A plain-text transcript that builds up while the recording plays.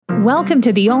Welcome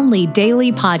to the only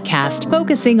daily podcast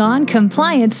focusing on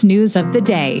compliance news of the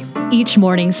day. Each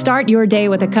morning, start your day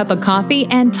with a cup of coffee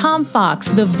and Tom Fox,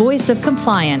 the voice of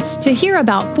compliance, to hear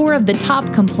about 4 of the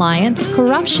top compliance,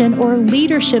 corruption, or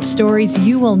leadership stories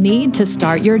you will need to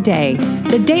start your day.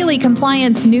 The Daily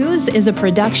Compliance News is a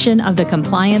production of the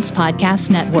Compliance Podcast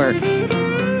Network.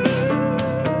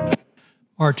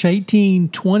 March 18,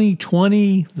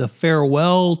 2020, the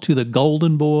farewell to the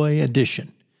Golden Boy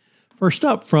edition. First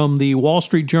up, from the Wall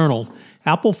Street Journal,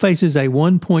 Apple faces a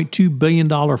 $1.2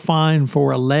 billion fine for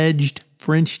alleged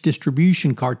French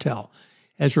distribution cartel.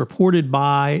 As reported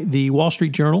by the Wall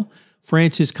Street Journal,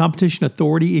 France's competition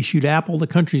authority issued Apple the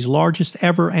country's largest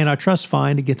ever antitrust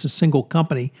fine against a single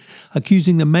company,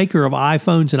 accusing the maker of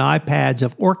iPhones and iPads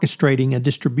of orchestrating a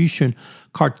distribution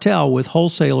cartel with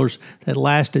wholesalers that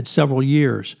lasted several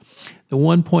years. The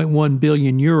 1.1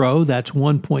 billion euro, that's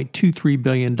 $1.23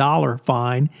 billion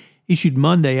fine, issued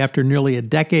Monday after nearly a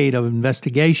decade of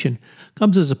investigation,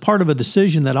 comes as a part of a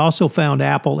decision that also found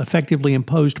Apple effectively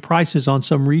imposed prices on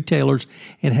some retailers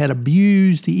and had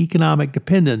abused the economic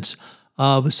dependence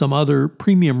of some other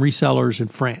premium resellers in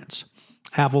France.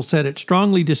 Apple said it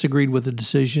strongly disagreed with the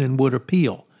decision and would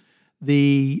appeal.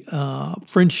 The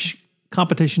French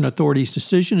Competition Authority's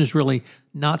decision is really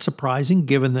not surprising,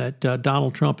 given that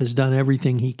Donald Trump has done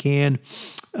everything he can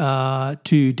to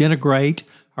denigrate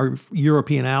our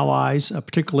European allies,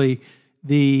 particularly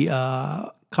the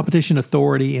Competition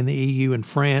Authority in the EU and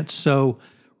France. So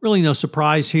really no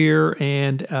surprise here.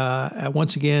 And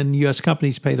once again, U.S.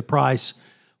 companies pay the price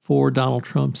for Donald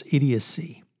Trump's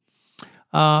idiocy.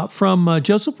 From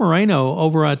Joseph Moreno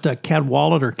over at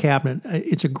Cadwalader Cabinet,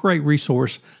 it's a great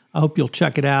resource. I hope you'll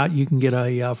check it out. You can get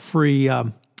a free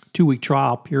 2-week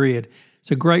trial period.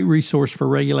 It's a great resource for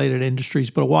regulated industries,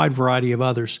 but a wide variety of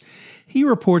others. He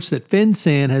reports that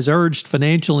FinCEN has urged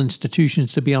financial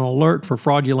institutions to be on alert for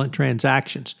fraudulent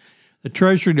transactions. The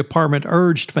Treasury Department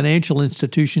urged financial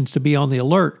institutions to be on the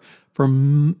alert for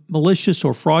malicious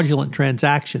or fraudulent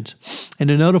transactions and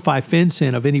to notify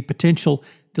FinCEN of any potential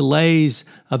delays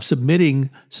of submitting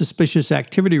suspicious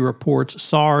activity reports,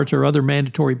 SARs, or other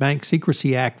mandatory Bank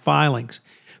Secrecy Act filings.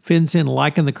 FinCEN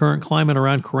likened the current climate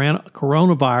around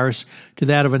coronavirus to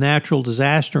that of a natural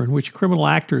disaster in which criminal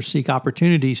actors seek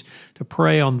opportunities to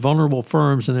prey on vulnerable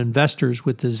firms and investors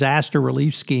with disaster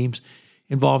relief schemes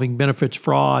involving benefits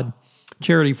fraud,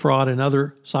 charity fraud, and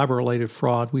other cyber-related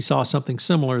fraud. We saw something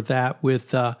similar to that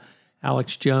with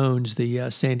Alex Jones, the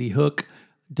Sandy Hook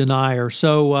denier.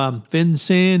 So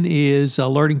FinCEN is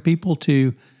alerting people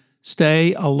to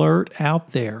stay alert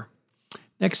out there.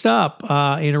 Next up,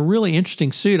 in a really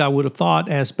interesting suit, I would have thought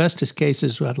asbestos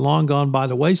cases had long gone by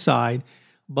the wayside,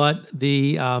 but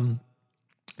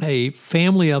a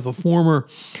family of a former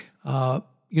Penn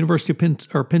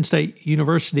State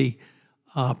University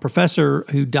professor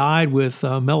who died with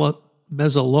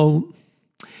mesothelioma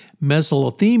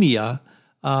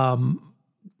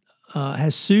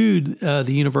has sued the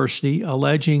university,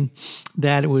 alleging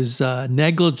that it was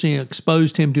negligently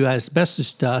exposed him to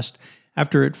asbestos dust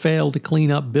after it failed to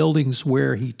clean up buildings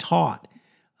where he taught.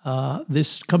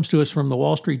 This comes to us from the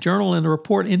Wall Street Journal, and the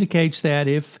report indicates that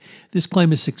if this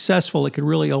claim is successful, it could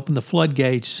really open the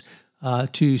floodgates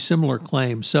to similar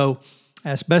claims. So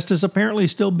asbestos apparently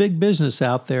is still big business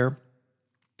out there.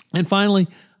 And finally,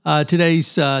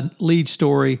 today's lead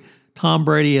story, Tom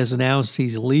Brady has announced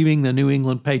he's leaving the New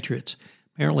England Patriots.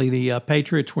 Apparently, the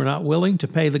Patriots were not willing to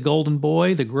pay the Golden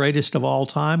Boy, the greatest of all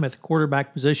time at the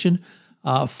quarterback position,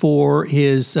 for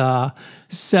his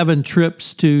 7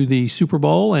 trips to the Super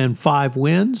Bowl and 5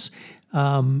 wins,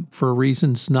 for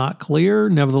reasons not clear.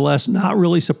 Nevertheless, not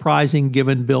really surprising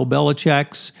given Bill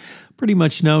Belichick's pretty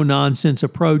much no-nonsense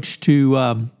approach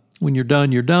to when you're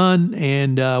done,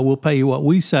 and we'll pay you what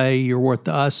we say you're worth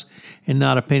to us and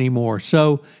not a penny more.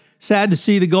 So sad to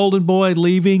see the Golden Boy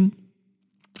leaving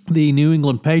the New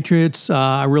England Patriots.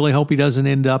 I really hope he doesn't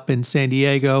end up in San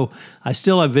Diego. I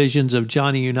still have visions of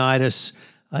Johnny Unitas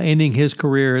ending his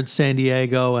career at San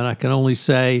Diego, and I can only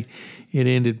say it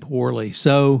ended poorly.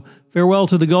 So farewell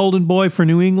to the Golden Boy for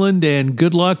New England, and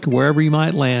good luck wherever you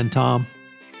might land, Tom.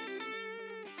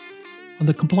 On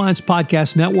the Compliance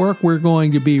Podcast Network, we're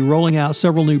going to be rolling out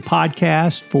several new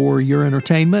podcasts for your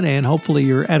entertainment and hopefully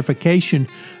your edification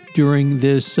during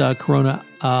this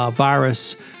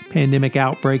coronavirus pandemic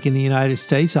outbreak in the United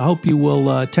States. I hope you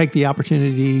will take the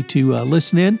opportunity to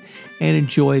listen in and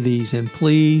enjoy these, and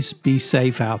please be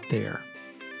safe out there.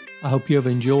 I hope you have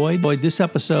enjoyed this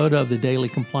episode of the Daily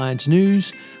Compliance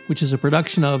News, which is a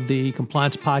production of the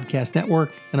Compliance Podcast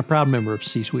Network and a proud member of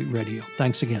C-Suite Radio.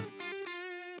 Thanks again.